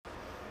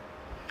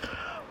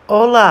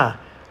Hola,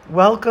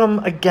 welcome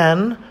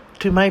again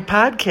to my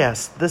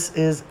podcast. This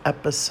is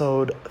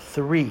episode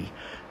 3.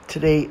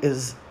 Today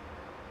is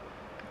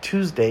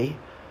Tuesday.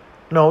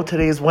 No,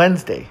 today is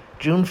Wednesday,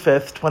 June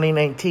 5th,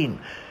 2019.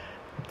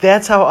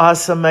 That's how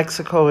awesome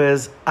Mexico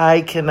is.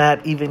 I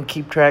cannot even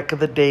keep track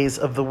of the days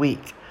of the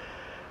week.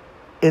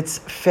 It's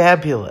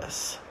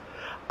fabulous.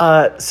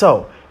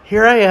 So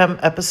here I am,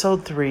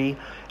 episode 3.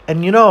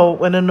 And you know,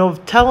 when a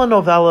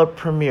telenovela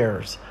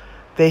premieres,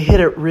 they hit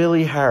it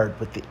really hard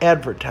with the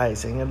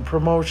advertising and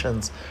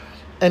promotions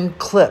and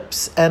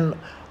clips, and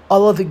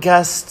all of the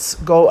guests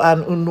go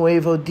on Un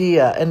Nuevo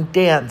Dia and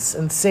dance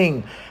and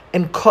sing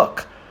and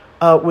cook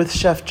with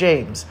Chef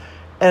James.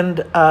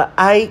 And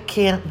I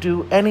can't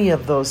do any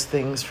of those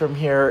things from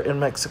here in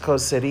Mexico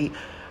City.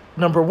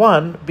 Number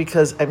one,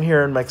 because I'm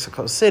here in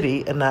Mexico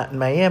City and not in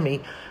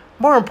Miami.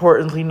 More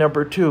importantly,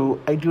 number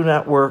 2, I do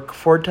not work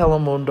for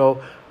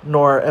Telemundo,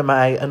 nor am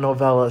I a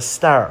novela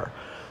star.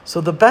 So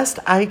the best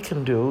I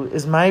can do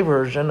is my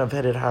version of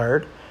Hit It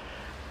Hard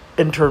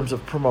in terms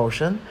of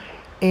promotion.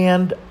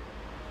 And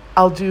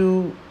I'll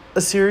do a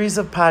series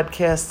of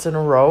podcasts in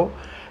a row,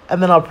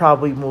 and then I'll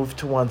probably move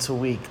to once a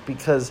week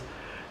because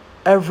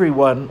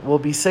everyone will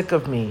be sick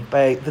of me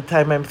by the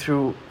time I'm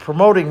through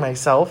promoting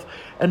myself,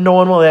 and no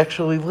one will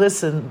actually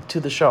listen to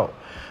the show.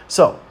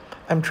 So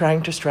I'm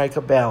trying to strike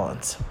a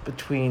balance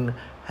between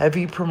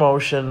heavy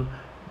promotion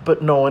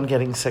but no one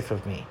getting sick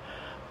of me.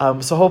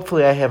 So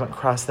hopefully I haven't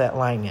crossed that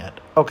line yet.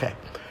 Okay,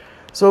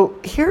 so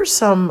here's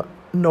some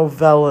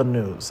novella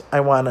news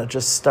I want to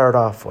just start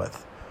off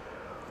with.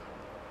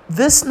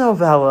 This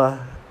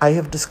novella I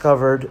have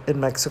discovered in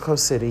Mexico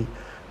City,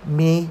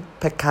 Mi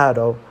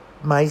Pecado,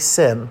 My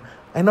Sin.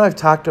 I know I've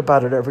talked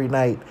about it every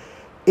night.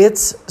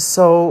 It's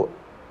so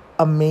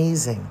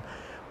amazing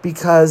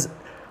because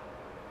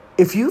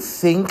if you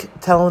think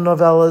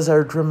telenovelas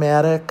are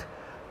dramatic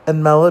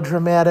and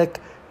melodramatic,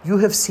 you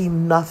have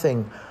seen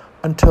nothing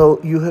until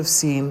you have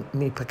seen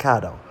Mi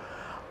Pecado.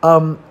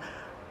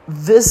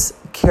 This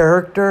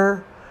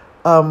character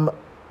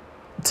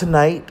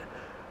tonight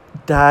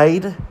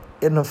died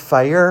in a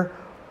fire,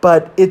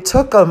 but it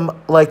took him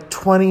like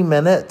 20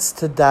 minutes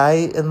to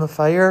die in the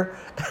fire,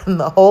 and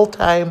the whole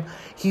time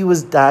he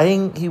was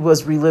dying, he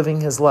was reliving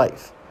his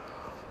life.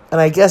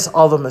 And I guess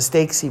all the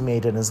mistakes he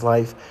made in his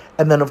life,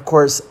 and then of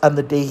course on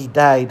the day he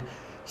died,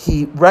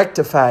 he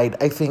rectified,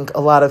 I think, a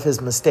lot of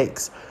his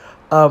mistakes,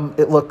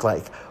 it looked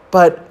like.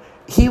 But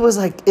he was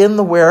like in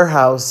the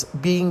warehouse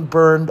being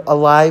burned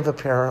alive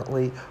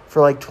apparently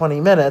for like 20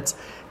 minutes.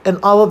 And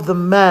all of the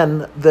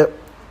men that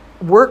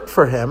worked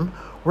for him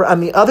were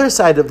on the other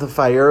side of the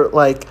fire,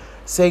 like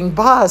saying,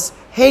 "Boss,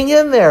 hang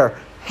in there,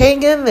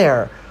 hang in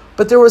there."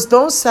 But there was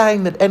no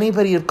sign that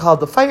anybody had called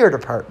the fire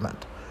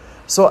department.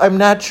 So I'm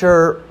not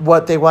sure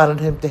what they wanted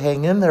him to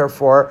hang in there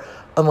for,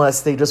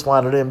 unless they just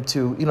wanted him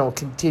to,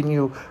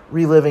 continue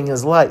reliving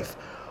his life.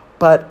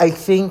 But I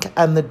think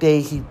on the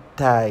day he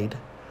died,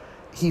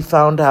 he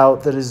found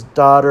out that his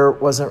daughter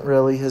wasn't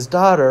really his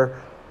daughter,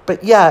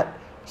 but yet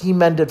he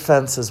mended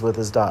fences with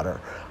his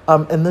daughter.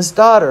 And this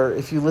daughter,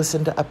 if you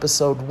listen to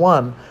episode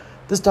 1,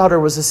 this daughter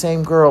was the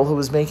same girl who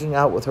was making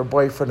out with her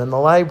boyfriend in the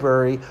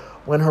library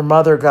when her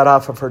mother got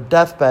off of her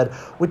deathbed,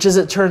 which, as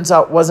it turns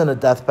out, wasn't a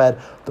deathbed.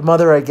 The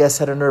mother, I guess,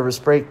 had a nervous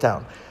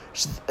breakdown.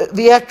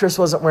 The actress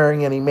wasn't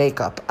wearing any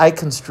makeup. I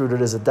construed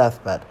it as a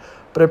deathbed.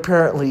 But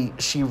apparently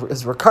she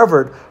has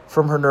recovered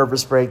from her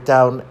nervous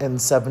breakdown in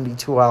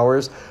 72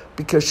 hours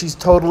because she's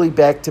totally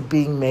back to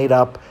being made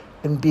up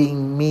and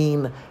being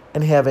mean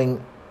and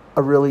having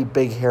a really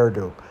big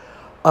hairdo.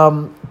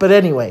 But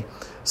anyway,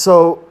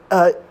 so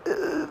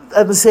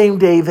on the same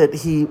day that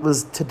he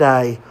was to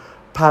die,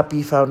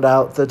 Papi found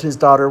out that his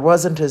daughter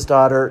wasn't his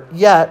daughter,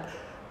 yet,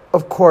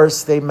 of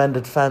course, they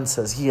mended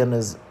fences, he and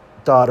his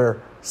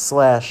daughter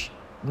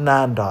 /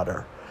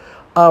 non-daughter.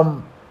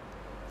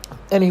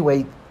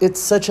 Anyway, it's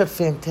such a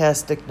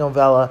fantastic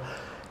novella,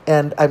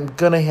 and I'm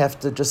going to have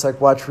to just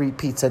watch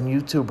repeats on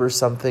YouTube or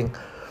something,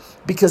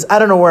 because I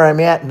don't know where I'm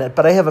at in it,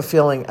 but I have a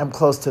feeling I'm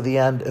close to the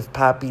end if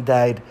Papi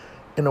died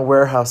in a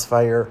warehouse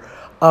fire.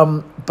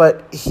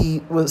 But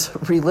he was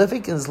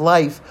reliving his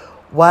life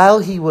while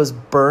he was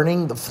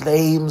burning. The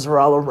flames were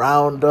all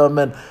around him,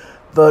 and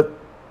the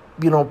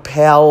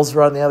pals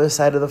were on the other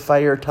side of the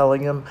fire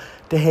telling him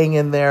to hang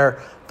in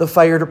there. The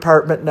fire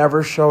department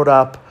never showed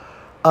up.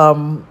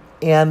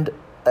 And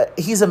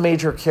he's a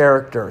major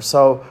character,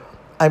 so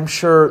I'm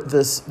sure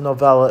this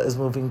novella is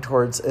moving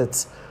towards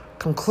its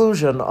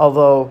conclusion,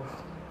 although,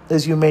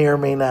 as you may or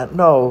may not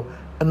know,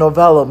 a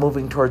novella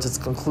moving towards its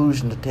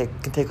conclusion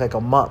can take like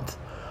a month.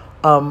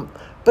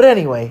 But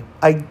anyway,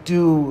 I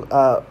do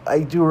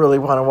really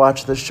want to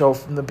watch this show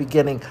from the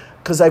beginning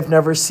because I've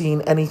never seen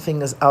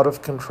anything as out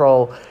of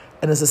control.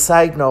 And as a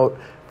side note,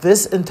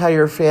 this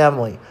entire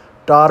family,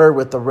 daughter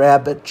with the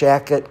rabbit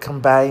jacket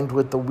combined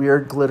with the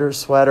weird glitter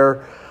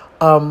sweater,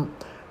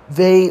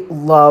 they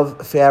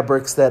love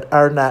fabrics that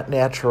are not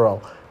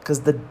natural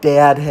because the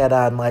dad had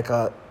on like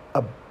a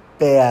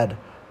bad,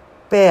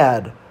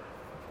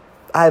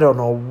 I don't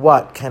know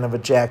what kind of a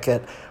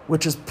jacket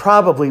which is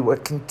probably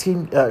what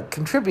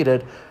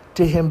contributed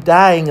to him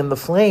dying in the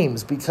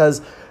flames,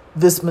 because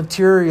this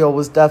material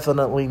was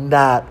definitely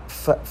not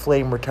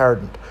flame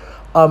retardant.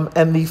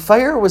 And the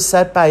fire was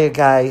set by a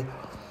guy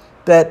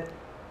that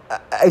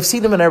I've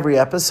seen him in every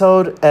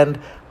episode, and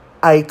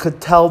I could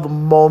tell the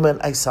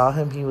moment I saw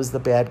him he was the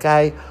bad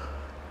guy.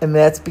 And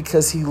that's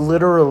because he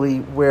literally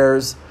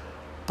wears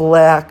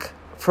black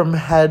from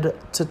head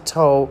to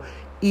toe,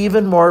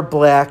 even more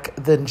black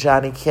than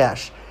Johnny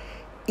Cash,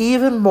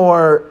 even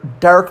more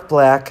dark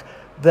black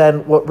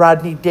than what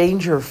Rodney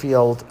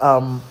Dangerfield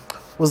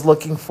was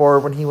looking for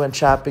when he went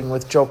shopping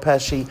with Joe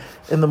Pesci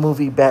in the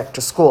movie Back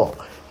to School.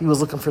 He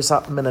was looking for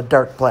something in a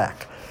dark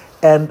black.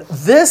 And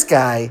this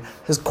guy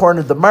has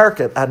cornered the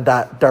market on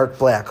dark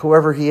black,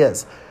 whoever he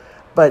is.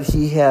 But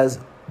he has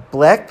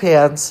black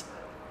pants,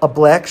 a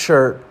black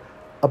shirt,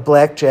 a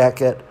black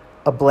jacket,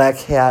 a black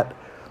hat,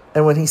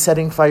 and when he's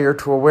setting fire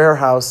to a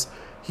warehouse,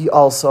 he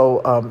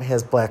also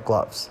has black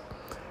gloves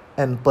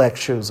and black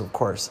shoes, of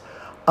course.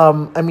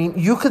 I mean,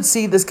 you could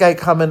see this guy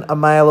coming a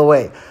mile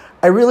away.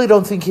 I really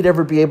don't think he'd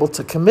ever be able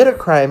to commit a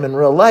crime in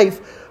real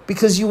life,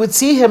 because you would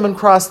see him and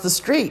cross the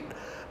street,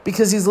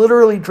 because he's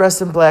literally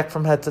dressed in black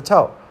from head to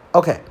toe.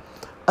 Okay,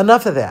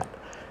 enough of that.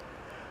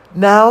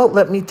 Now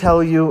let me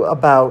tell you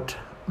about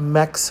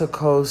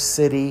Mexico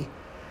City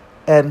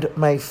and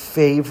my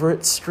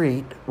favorite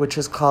street, which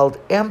is called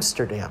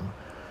Amsterdam.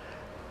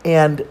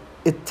 And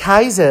it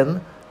ties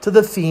in to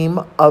the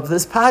theme of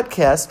this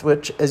podcast,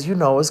 which, as you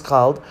know, is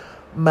called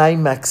My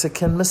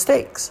Mexican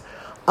Mistakes.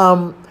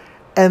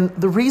 And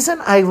the reason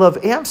I love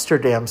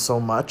Amsterdam so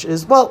much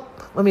is, well,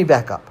 let me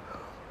back up.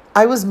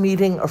 I was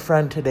meeting a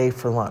friend today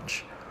for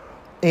lunch,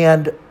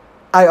 and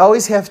I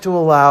always have to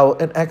allow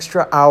an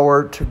extra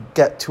hour to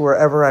get to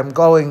wherever I'm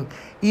going,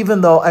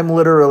 even though I'm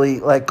literally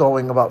like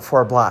going about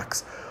 4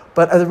 blocks.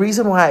 But the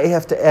reason why I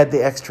have to add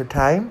the extra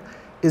time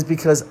is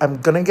because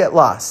I'm going to get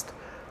lost.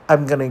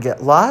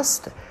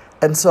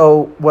 And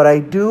so what I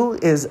do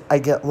is I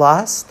get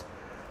lost.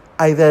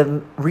 I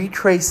then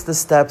retrace the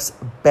steps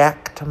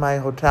back to my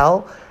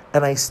hotel,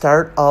 and I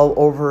start all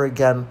over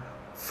again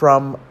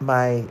from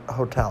my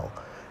hotel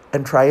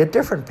and try a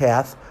different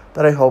path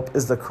that I hope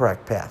is the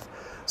correct path.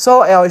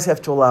 So I always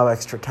have to allow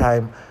extra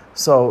time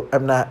so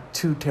I'm not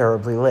too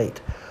terribly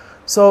late.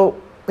 So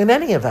in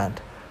any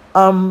event,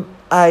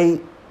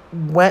 I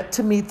went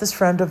to meet this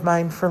friend of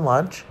mine for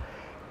lunch,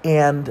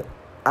 and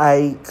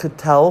I could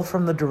tell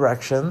from the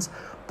directions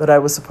that I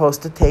was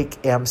supposed to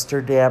take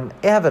Amsterdam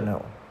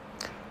Avenue.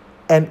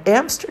 And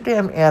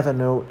Amsterdam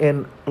Avenue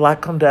in La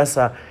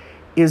Condesa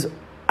is,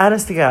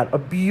 honest to God, a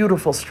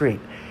beautiful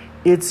street.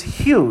 It's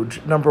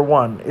huge, number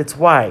one. It's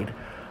wide,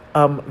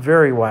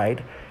 very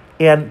wide.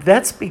 And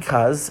that's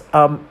because,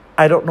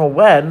 I don't know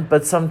when,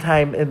 but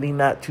sometime in the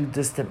not too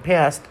distant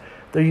past,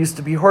 there used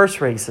to be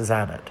horse races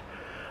on it.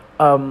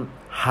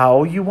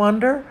 How, you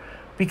wonder?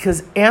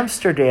 Because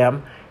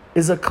Amsterdam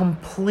is a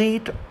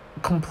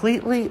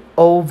completely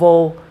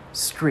oval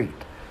street.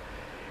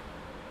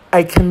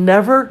 I can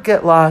never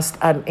get lost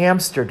on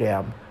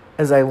Amsterdam,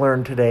 as I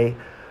learned today,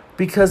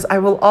 because I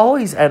will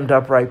always end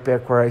up right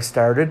back where I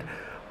started,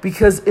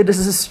 because it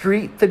is a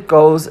street that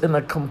goes in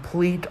a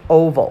complete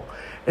oval.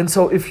 And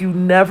so if you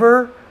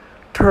never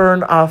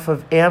turn off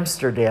of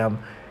Amsterdam,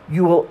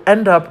 you will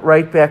end up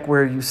right back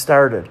where you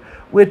started,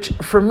 which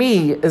for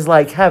me is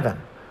like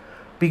heaven,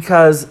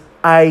 because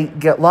I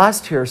get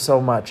lost here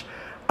so much.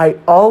 I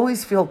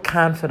always feel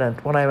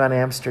confident when I'm on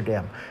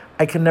Amsterdam.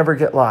 I can never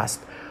get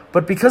lost.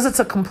 But because it's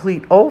a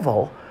complete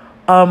oval,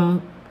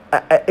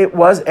 it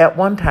was at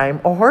one time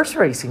a horse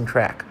racing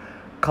track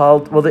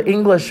called, well, the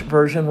English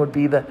version would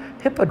be the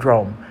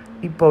Hippodromo.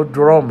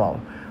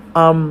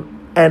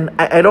 And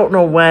I don't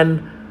know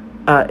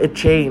when it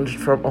changed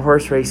from a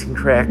horse racing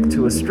track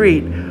to a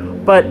street,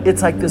 but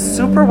it's like this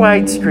super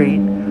wide street,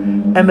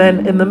 and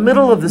then in the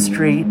middle of the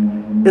street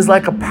is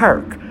like a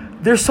park.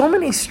 There's so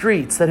many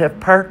streets that have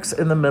parks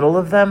in the middle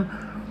of them.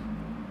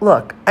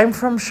 Look, I'm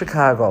from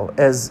Chicago,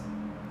 as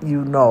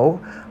you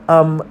know,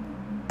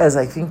 as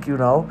I think you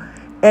know.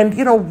 And,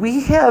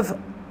 we have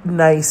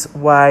nice,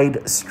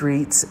 wide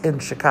streets in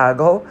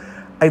Chicago.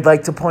 I'd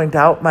like to point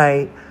out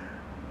my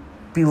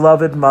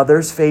beloved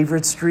mother's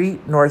favorite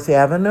street, North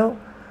Avenue,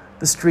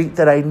 the street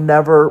that I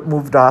never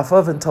moved off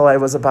of until I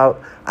was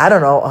about,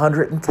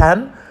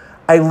 110.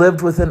 I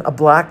lived within a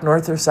block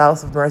north or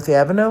south of North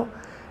Avenue.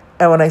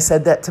 And when I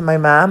said that to my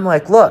mom,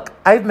 look,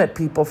 I've met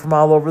people from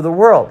all over the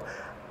world.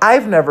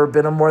 I've never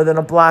been more than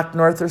a block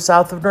north or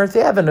south of North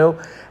Avenue.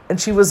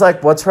 And she was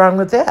like, what's wrong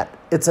with that?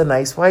 It's a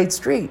nice wide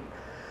street.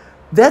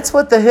 That's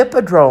what the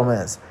Hippodrome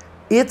is.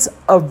 It's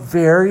a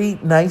very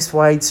nice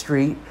wide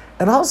street.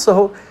 And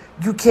also,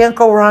 you can't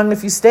go wrong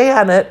if you stay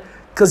on it,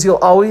 because you'll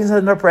always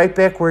end up right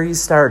back where you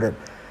started.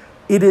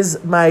 It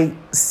is my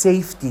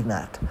safety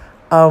net.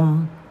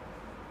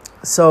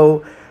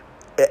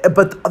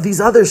 But these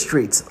other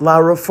streets, La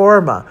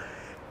Reforma,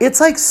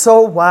 it's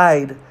so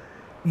wide,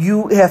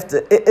 you have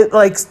to,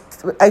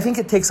 I think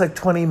it takes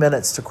 20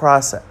 minutes to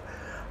cross it.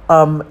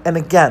 And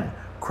again,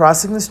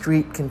 crossing the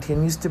street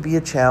continues to be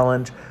a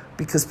challenge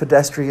because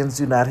pedestrians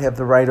do not have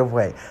the right of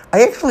way.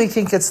 I actually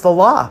think it's the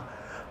law.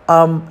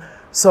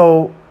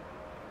 So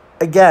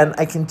again,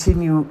 I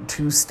continue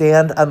to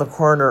stand on the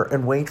corner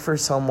and wait for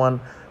someone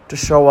to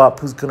show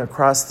up who's going to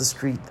cross the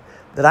street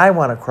that I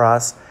want to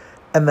cross,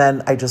 and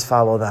then I just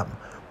follow them.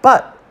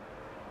 But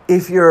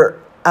if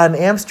you're on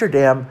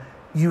Amsterdam,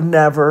 you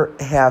never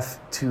have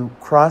to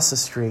cross a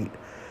street,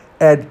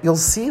 and you'll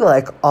see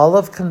like all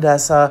of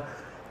Condessa,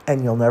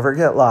 and you'll never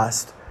get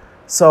lost.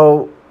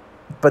 So,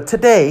 but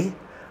today,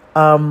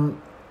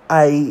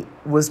 I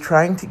was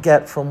trying to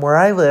get from where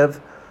I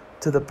live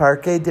to the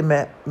Parque de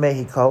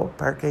Mexico,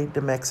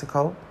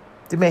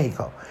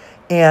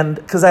 and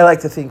because I like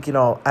to think,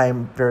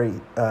 I'm very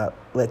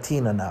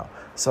Latina now,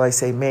 so I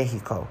say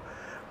Mexico.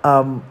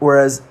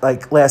 Whereas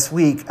like last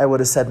week, I would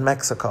have said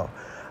Mexico.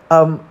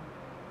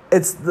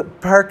 It's the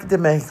Parque de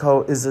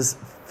Mexico is this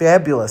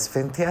fabulous,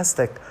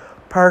 fantastic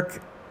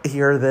park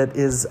here that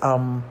is,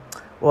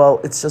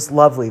 it's just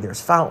lovely.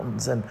 There's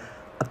fountains and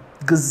a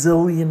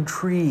gazillion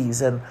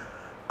trees, and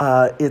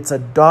it's a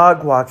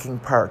dog walking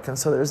park. And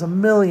so there's a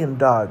million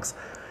dogs,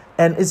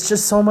 and it's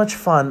just so much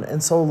fun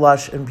and so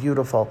lush and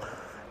beautiful.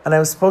 And I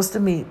was supposed to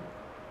meet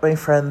my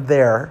friend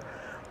there.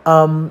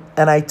 And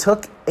I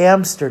took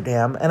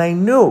Amsterdam, and I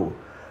knew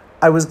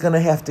I was going to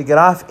have to get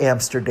off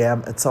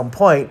Amsterdam at some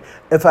point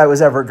if I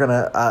was ever going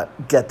to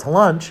get to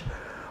lunch.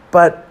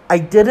 But I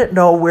didn't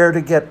know where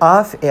to get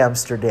off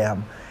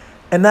Amsterdam.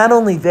 And not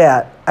only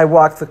that, I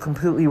walked the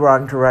completely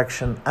wrong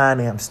direction on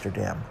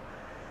Amsterdam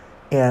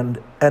and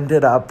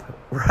ended up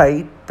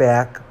right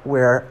back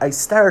where I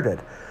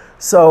started.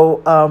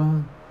 So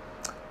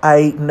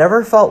I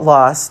never felt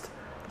lost,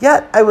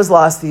 yet I was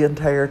lost the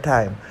entire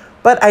time.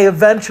 But I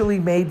eventually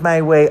made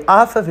my way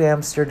off of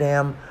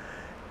Amsterdam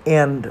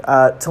and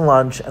to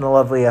lunch and a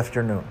lovely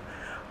afternoon.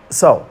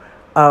 So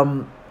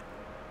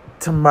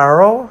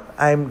tomorrow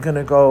I'm going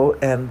to go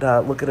and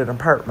look at an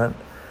apartment,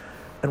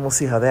 and we'll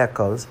see how that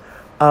goes.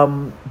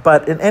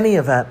 But in any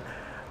event,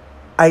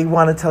 I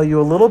want to tell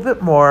you a little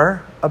bit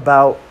more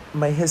about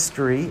my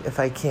history, if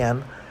I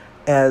can,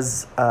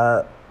 as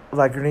La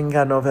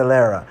Gringa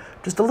Novelera.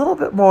 Just a little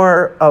bit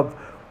more of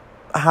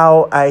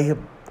how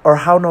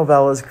how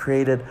novellas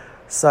created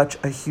such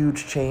a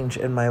huge change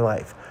in my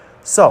life.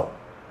 So,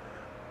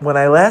 when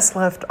I last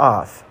left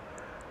off,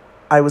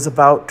 I was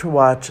about to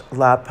watch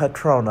La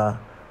Patrona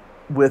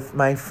with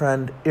my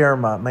friend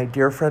Irma, my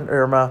dear friend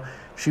Irma.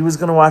 She was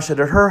going to watch it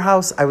at her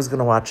house. I was going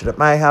to watch it at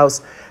my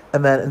house.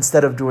 And then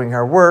instead of doing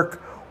our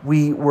work,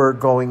 we were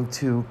going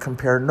to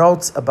compare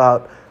notes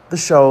about the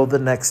show the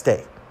next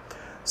day.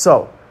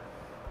 So,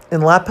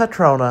 in La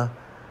Patrona,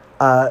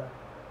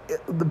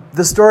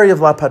 the story of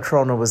La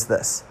Patrona was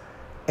this.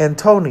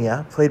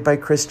 Antonia, played by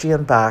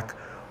Christian Bach,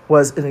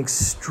 was an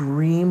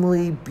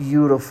extremely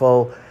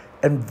beautiful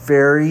and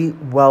very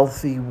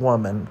wealthy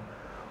woman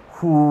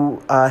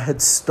who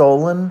had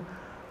stolen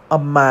a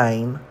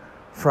mine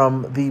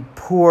from the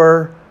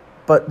poor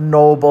but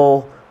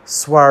noble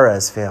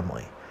Suarez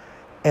family.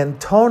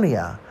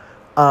 Antonia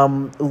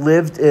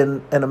lived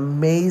in an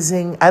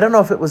amazing, I don't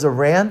know if it was a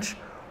ranch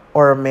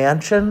or a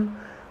mansion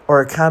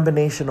or a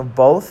combination of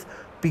both,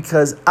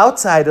 because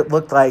outside it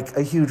looked like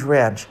a huge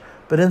ranch,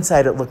 but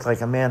inside it looked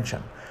like a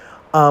mansion.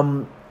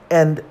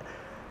 And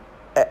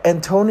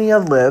Antonia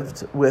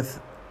lived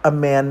with a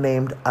man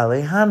named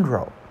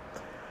Alejandro.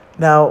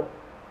 Now,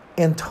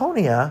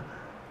 Antonia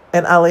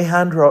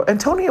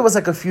was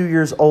like a few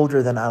years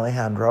older than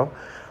Alejandro,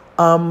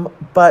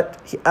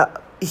 but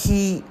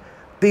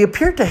they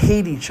appeared to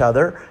hate each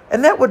other,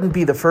 and that wouldn't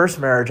be the first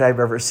marriage I've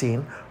ever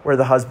seen where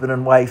the husband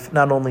and wife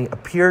not only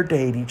appeared to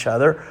hate each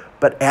other,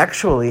 but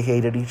actually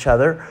hated each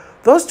other.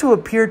 Those two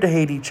appeared to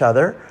hate each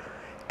other,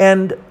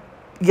 and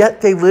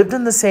yet they lived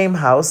in the same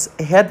house,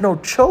 had no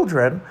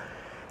children.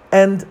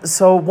 And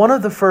so one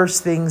of the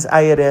first things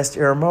I had asked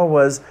Irma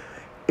was,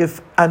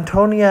 if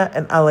Antonia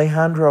and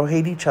Alejandro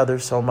hate each other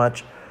so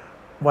much,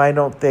 why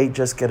don't they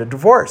just get a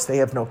divorce? They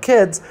have no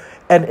kids.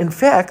 And in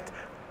fact,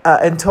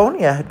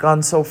 Antonia had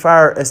gone so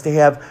far as to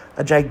have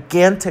a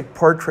gigantic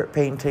portrait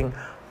painting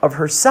of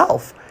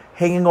herself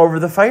hanging over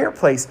the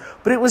fireplace.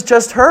 But it was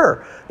just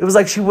her. It was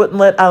like she wouldn't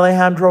let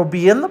Alejandro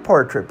be in the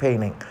portrait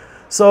painting.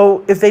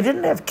 So if they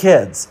didn't have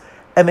kids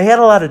and they had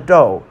a lot of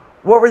dough,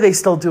 what were they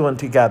still doing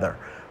together?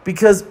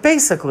 Because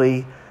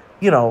basically,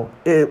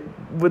 it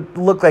would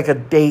look like a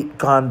date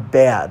gone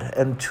bad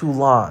and too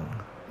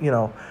long.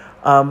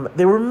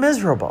 They were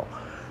miserable.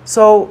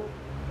 So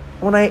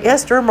when I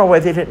asked Irma why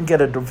they didn't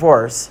get a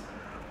divorce,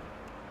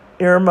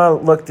 Irma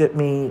looked at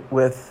me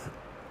with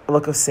a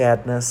look of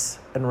sadness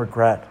and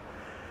regret.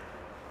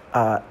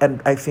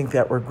 And I think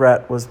that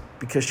regret was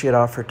because she had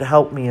offered to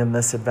help me in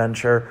this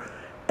adventure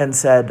and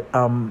said,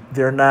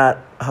 they're not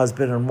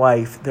husband and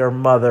wife, they're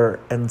mother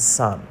and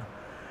son.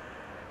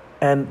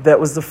 And that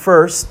was the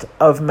first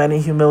of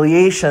many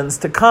humiliations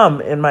to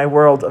come in my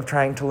world of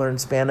trying to learn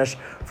Spanish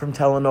from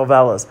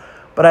telenovelas.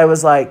 But I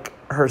was like,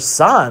 her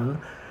son,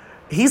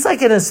 he's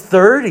like in his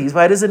 30s.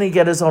 Why doesn't he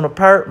get his own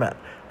apartment?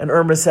 And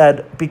Irma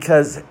said,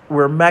 because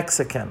we're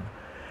Mexican.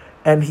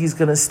 and he's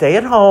going to stay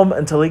at home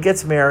until he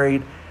gets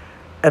married,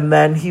 and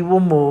then he will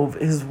move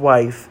his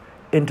wife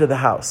into the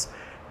house.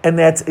 And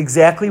that's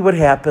exactly what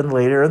happened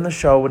later in the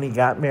show when he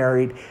got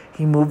married.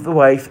 He moved the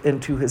wife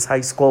into his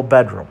high school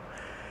bedroom.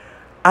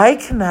 I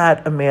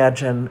cannot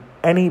imagine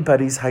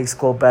anybody's high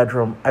school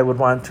bedroom I would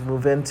want to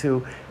move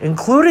into,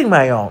 including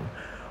my own.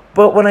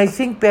 But when I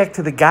think back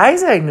to the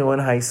guys I knew in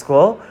high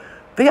school,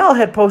 they all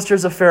had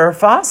posters of Farrah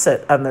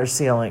Fawcett on their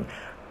ceiling.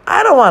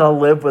 I don't want to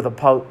live with a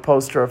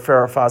poster of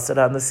Farrah Fawcett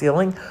on the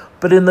ceiling,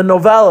 but in the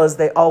novellas,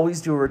 they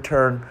always do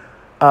return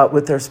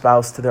with their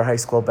spouse to their high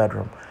school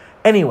bedroom.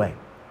 Anyway,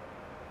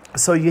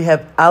 so you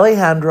have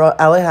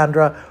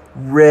Alejandra,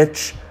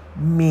 rich,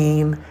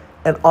 mean,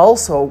 and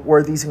also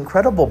wore these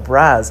incredible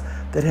bras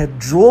that had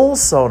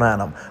jewels sewn on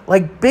them,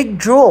 like big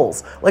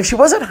jewels. Like she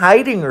wasn't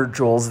hiding her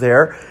jewels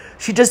there.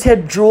 She just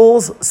had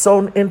jewels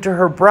sewn into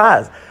her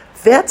bras.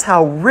 That's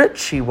how rich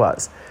she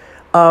was.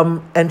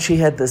 And she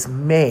had this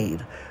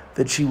maid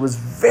that she was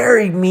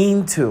very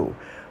mean to,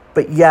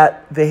 but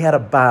yet they had a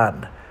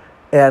bond.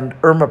 And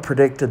Irma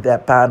predicted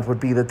that bond would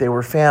be that they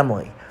were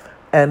family.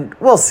 And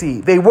we'll see.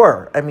 They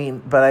were.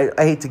 But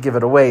I hate to give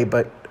it away,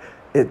 but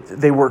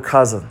they were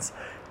cousins.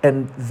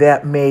 And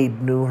that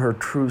maid knew her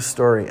true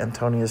story,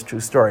 Antonia's true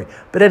story.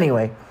 But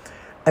anyway,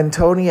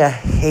 Antonia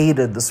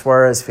hated the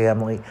Suarez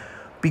family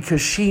because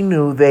she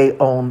knew they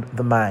owned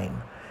the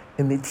mine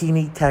in the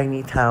teeny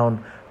tiny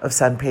town of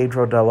San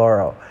Pedro del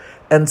Oro.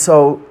 And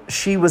so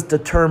she was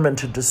determined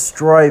to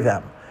destroy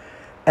them.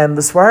 And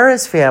the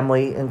Suarez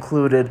family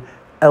included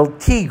El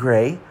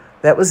Tigre,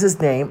 that was his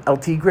name, El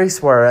Tigre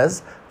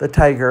Suarez, the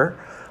tiger.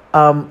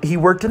 He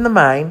worked in the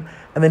mine,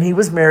 and then he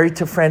was married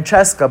to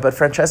Francesca, but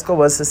Francesca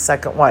was his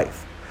second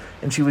wife,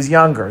 and she was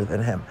younger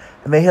than him.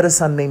 And they had a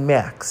son named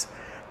Max.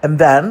 And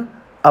then,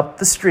 up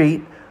the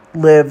street,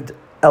 lived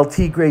El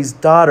Tigre's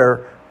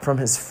daughter from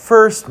his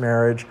first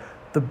marriage,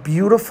 the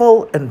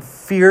beautiful and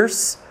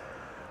fierce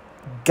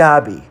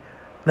Gabi.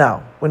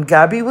 Now, when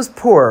Gabi was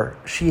poor,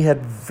 she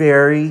had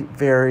very,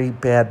 very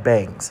bad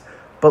bangs.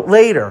 But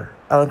later,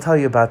 I'll tell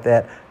you about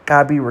that,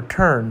 Gabi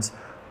returns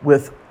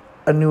with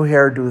a new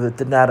hairdo that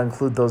did not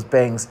include those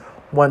bangs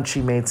once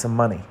she made some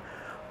money.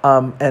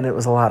 And it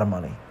was a lot of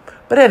money.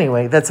 But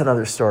anyway, that's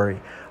another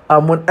story.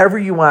 Whenever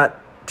you want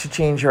to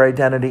change your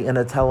identity in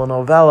a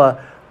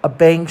telenovela, a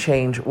bang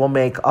change will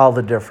make all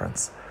the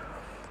difference.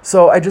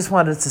 So I just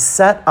wanted to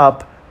set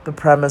up the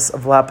premise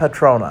of La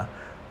Patrona.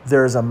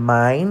 There's a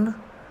mine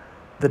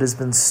that has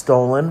been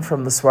stolen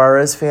from the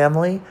Suarez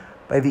family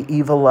by the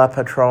evil La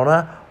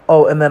Patrona.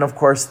 Oh, and then, of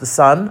course, the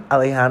son,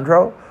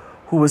 Alejandro,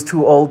 who was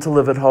too old to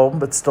live at home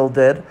but still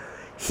did.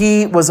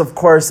 He was, of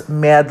course,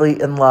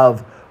 madly in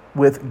love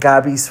with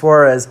Gabi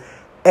Suarez,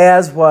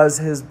 as was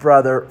his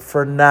brother,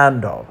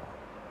 Fernando.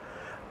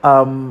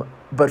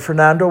 But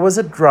Fernando was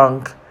a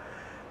drunk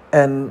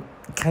and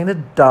kind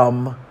of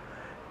dumb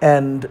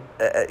and,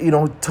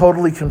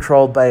 totally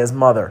controlled by his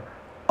mother.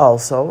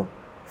 Also,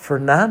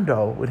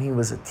 Fernando, when he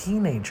was a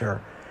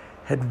teenager,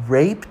 had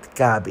raped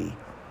Gabi,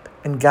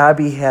 and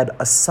Gabi had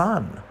a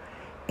son,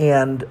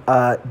 and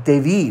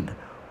David,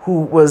 who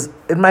was,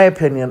 in my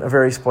opinion, a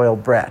very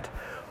spoiled brat.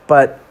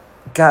 But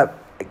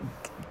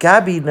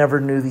Gabi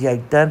never knew the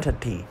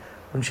identity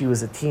when she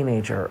was a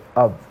teenager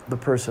of the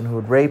person who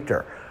had raped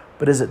her.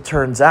 But as it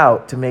turns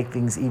out, to make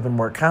things even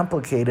more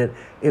complicated,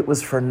 it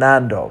was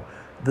Fernando,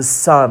 the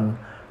son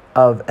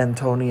of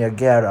Antonia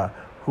Guerra,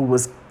 who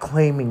was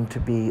claiming to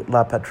be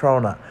La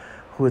Patrona,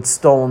 who had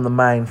stolen the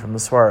mine from the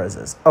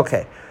Suarezes.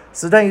 Okay,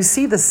 so now you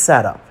see the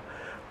setup,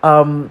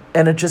 and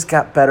it just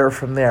got better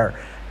from there.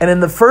 And in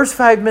the first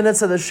 5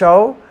 minutes of the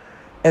show,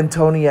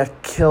 Antonia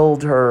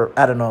killed her,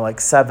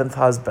 seventh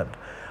husband.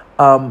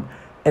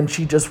 And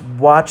she just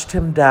watched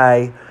him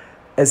die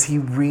as he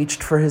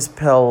reached for his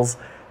pills,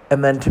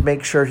 and then to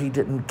make sure he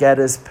didn't get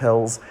his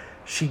pills,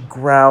 she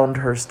ground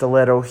her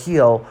stiletto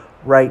heel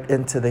right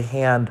into the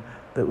hand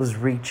that was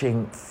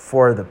reaching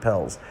for the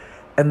pills.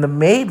 And the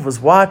maid was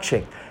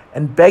watching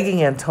and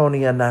begging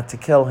Antonia not to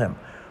kill him.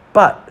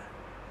 But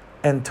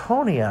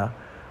Antonia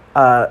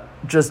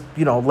just,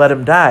 let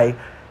him die.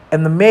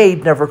 And the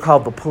maid never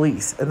called the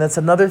police. And that's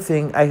another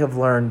thing I have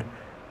learned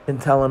in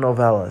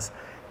telenovelas,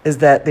 is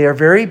that they are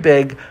very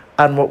big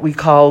on what we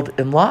called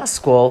in law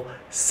school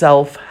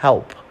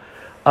self-help.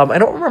 I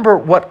don't remember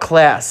what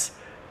class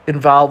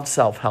involved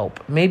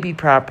self-help, maybe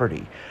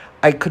property.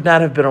 I could not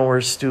have been a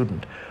worse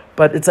student.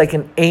 But it's like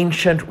an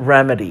ancient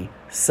remedy,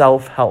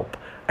 self-help.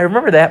 I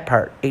remember that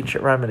part,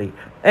 ancient remedy.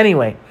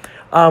 Anyway,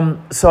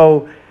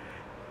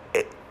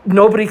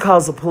 nobody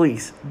calls the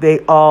police. They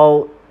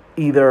all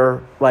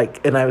either,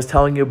 and I was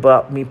telling you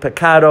about Mi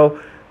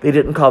Pecado, they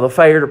didn't call the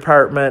fire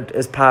department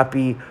as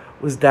Poppy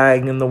was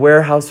dying in the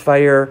warehouse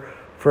fire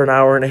for an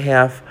hour and a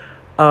half.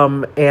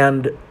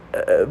 And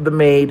the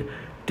maid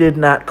did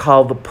not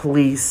call the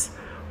police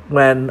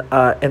when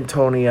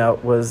Antonia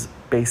was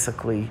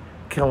basically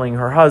killing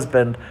her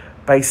husband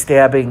by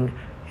stabbing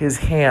his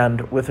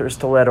hand with her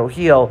stiletto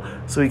heel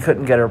so he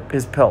couldn't get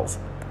his pills.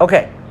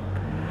 Okay.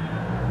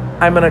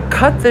 I'm going to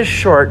cut this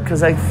short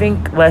because I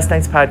think last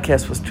night's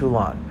podcast was too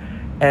long.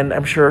 And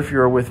I'm sure if you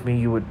were with me,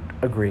 you would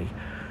agree.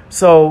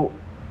 So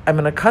I'm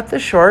going to cut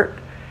this short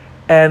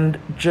and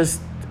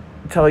just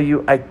tell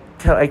you,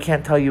 I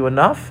can't tell you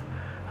enough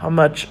how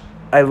much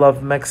I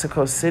love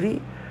Mexico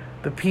City,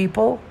 the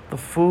people, the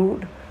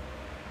food,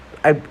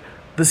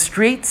 the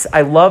streets.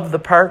 I love the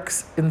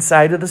parks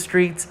inside of the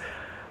streets.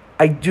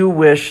 I do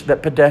wish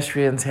that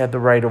pedestrians had the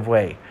right of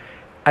way.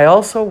 I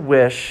also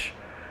wish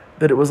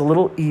that it was a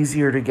little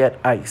easier to get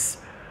ice.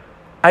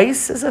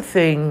 Ice is a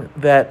thing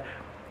that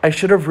I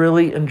should have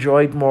really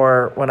enjoyed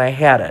more when I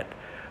had it,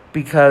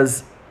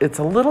 because it's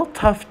a little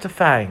tough to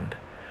find.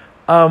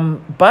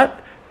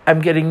 But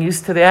I'm getting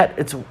used to that.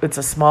 It's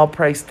a small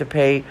price to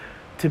pay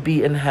to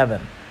be in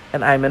heaven,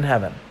 and I'm in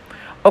heaven.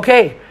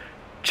 Okay,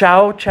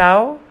 ciao,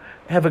 ciao.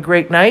 Have a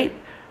great night,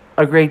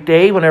 a great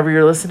day whenever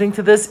you're listening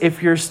to this.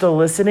 If you're still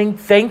listening,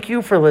 thank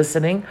you for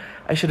listening.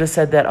 I should have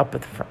said that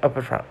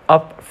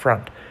up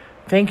front.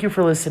 Thank you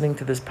for listening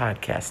to this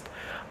podcast.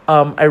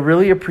 I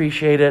really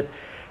appreciate it,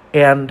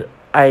 and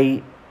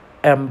I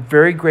am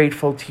very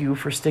grateful to you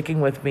for sticking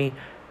with me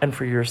and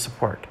for your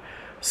support.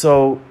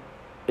 So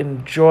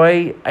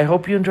enjoy. I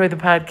hope you enjoy the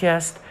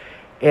podcast,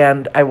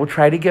 and I will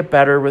try to get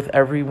better with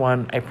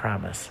everyone, I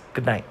promise.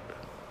 Good night.